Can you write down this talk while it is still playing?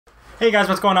Hey guys,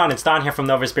 what's going on? It's Don here from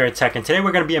Novaspirit Tech, and today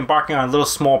we're going to be embarking on a little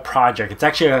small project. It's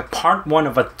actually a part one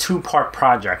of a two-part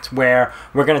project where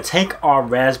we're going to take our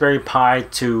Raspberry Pi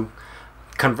to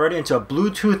convert it into a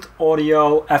Bluetooth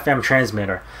audio FM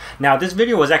transmitter. Now, this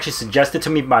video was actually suggested to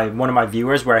me by one of my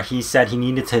viewers where he said he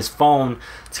needed his phone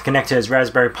to connect to his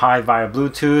Raspberry Pi via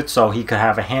Bluetooth so he could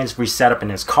have a hands-free setup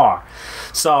in his car.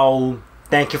 So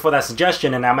thank you for that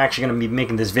suggestion, and I'm actually going to be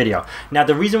making this video. Now,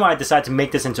 the reason why I decided to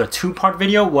make this into a two-part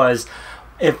video was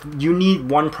if you need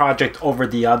one project over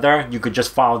the other, you could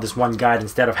just follow this one guide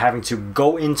instead of having to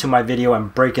go into my video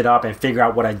and break it up and figure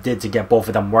out what I did to get both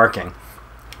of them working.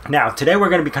 Now, today we're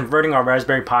going to be converting our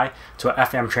Raspberry Pi to an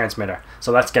FM transmitter.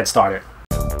 So let's get started.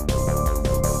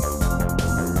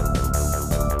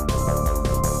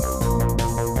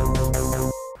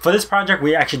 For this project,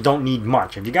 we actually don't need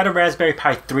much. If you got a Raspberry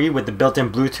Pi 3 with the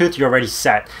built-in Bluetooth, you're already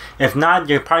set. If not,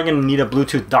 you're probably going to need a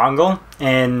Bluetooth dongle,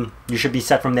 and you should be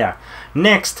set from there.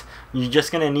 Next, you're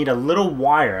just going to need a little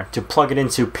wire to plug it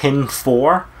into pin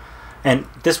 4, and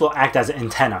this will act as an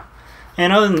antenna.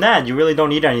 And other than that, you really don't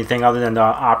need anything other than the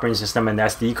operating system and the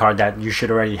SD card that you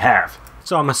should already have.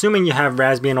 So I'm assuming you have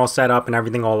Raspbian all set up and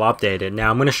everything all updated.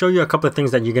 Now, I'm going to show you a couple of things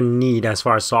that you're going to need as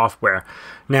far as software.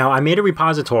 Now, I made a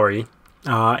repository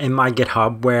in my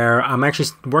GitHub where I'm actually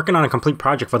working on a complete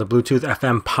project for the Bluetooth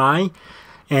FM Pi,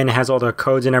 and it has all the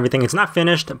codes and everything. It's not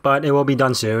finished, but it will be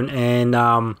done soon. And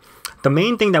the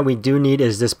main thing that we do need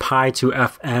is this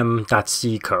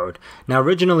pi2fm.c code. Now,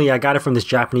 originally I got it from this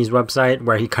Japanese website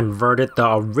where he converted the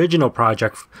original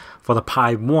project for the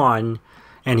Pi 1,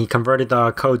 and he converted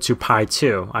the code to Pi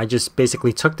 2. I just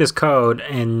basically took this code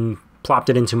and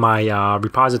plopped it into my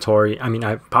repository.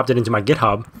 I popped it into my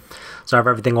GitHub, so I have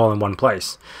everything all in one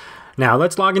place. Now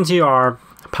let's log into our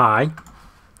Pi.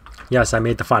 Yes, I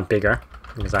made the font bigger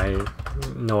because I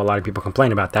know a lot of people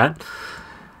complain about that.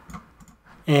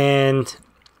 And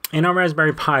in our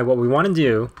Raspberry Pi, what we want to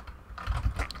do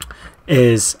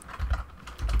is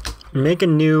make a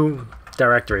new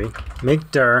directory, make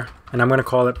dir, and I'm going to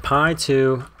call it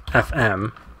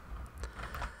pi2fm,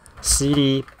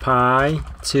 cd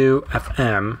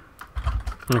pi2fm,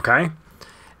 okay?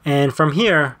 And from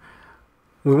here,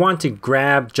 we want to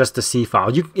grab just the C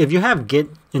file. If you have Git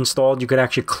installed, you could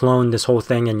actually clone this whole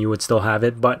thing and you would still have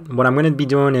it. But what I'm going to be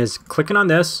doing is clicking on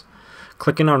this,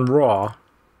 clicking on raw,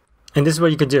 and this is what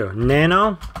you could do.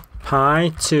 Nano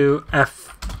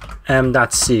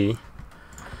pi2fm.c,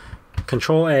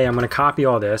 Control A, I'm going to copy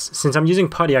all this. Since I'm using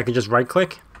PuTTY, I could just right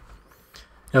click.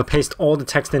 It'll paste all the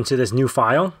text into this new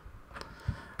file.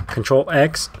 Control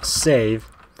X, save.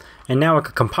 And now I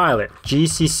could compile it.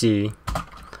 GCC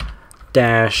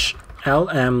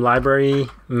 -lm library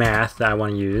math that I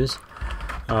want to use,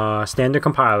 standard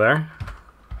compiler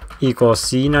equals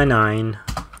C99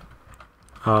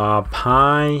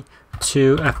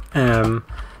 pi2fm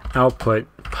output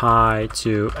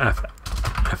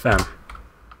pi2fm.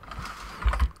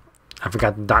 I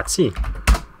forgot the .c.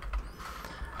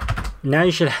 Now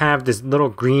you should have this little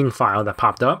green file that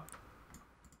popped up,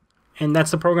 and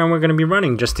that's the program we're going to be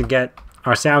running just to get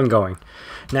our sound going.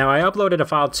 Now, I uploaded a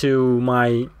file to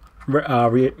my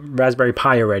Raspberry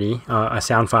Pi already, a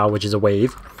sound file, which is a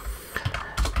wave.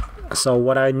 So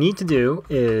what I need to do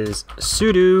is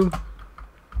sudo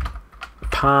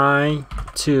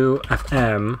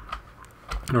pi2fm,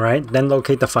 all right? Then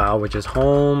locate the file, which is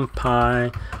home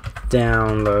pi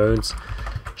downloads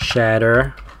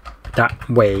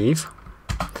shatter.wave,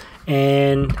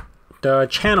 and the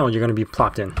channel you're going to be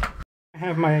plopped in. I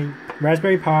have my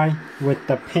Raspberry Pi with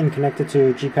the pin connected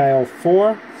to gpio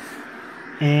 4,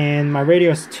 and my radio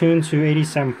is tuned to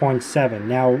 87.7.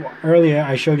 Now, earlier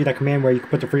I showed you that command where you can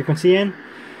put the frequency in,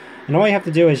 and all you have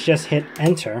to do is just hit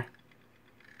enter,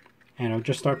 and it'll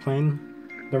just start playing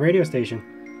the radio station.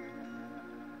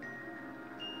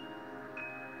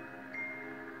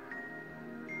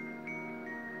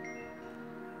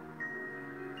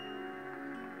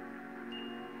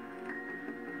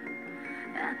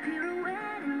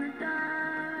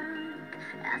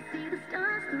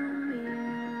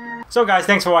 So guys,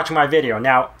 thanks for watching my video.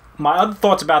 Now, my other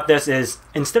thoughts about this is,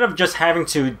 instead of just having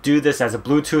to do this as a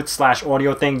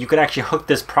Bluetooth/audio thing, you could actually hook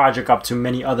this project up to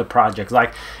many other projects.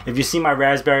 Like, if you see my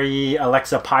Raspberry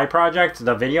Alexa Pi project,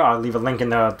 the video, I'll leave a link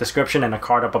in the description and a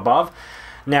card up above.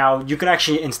 Now, you could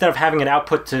actually, instead of having it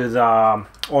output to the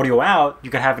audio out, you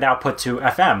could have it output to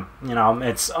FM. You know,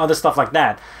 it's other stuff like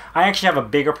that. I actually have a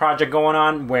bigger project going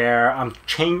on where I'm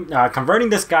converting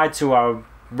this guy to a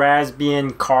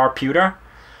Raspbian car computer.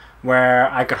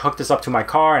 where I could hook this up to my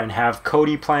car and have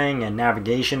Kodi playing and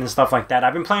navigation and stuff like that.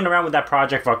 I've been playing around with that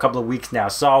project for a couple of weeks now,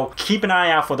 so keep an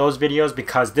eye out for those videos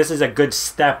because this is a good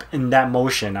step in that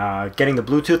motion. Getting the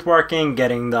Bluetooth working,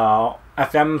 getting the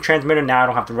FM transmitter. Now I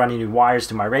don't have to run any wires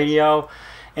to my radio,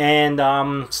 and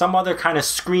some other kind of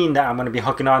screen that I'm going to be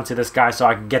hooking on to this guy so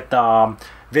I can get the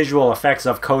visual effects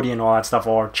of Kodi and all that stuff,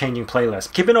 or changing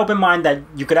playlists. Keep an open mind that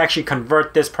you could actually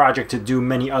convert this project to do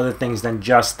many other things than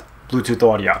just Bluetooth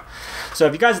audio. So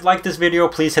if you guys like this video,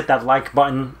 please hit that like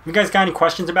button. If you guys got any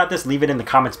questions about this, leave it in the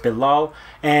comments below.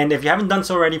 And if you haven't done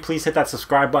so already, please hit that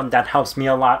subscribe button. That helps me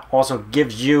a lot. Also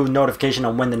gives you notification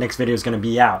on when the next video is going to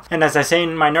be out. And as I say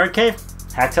in my nerd cave,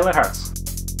 hack till it hurts.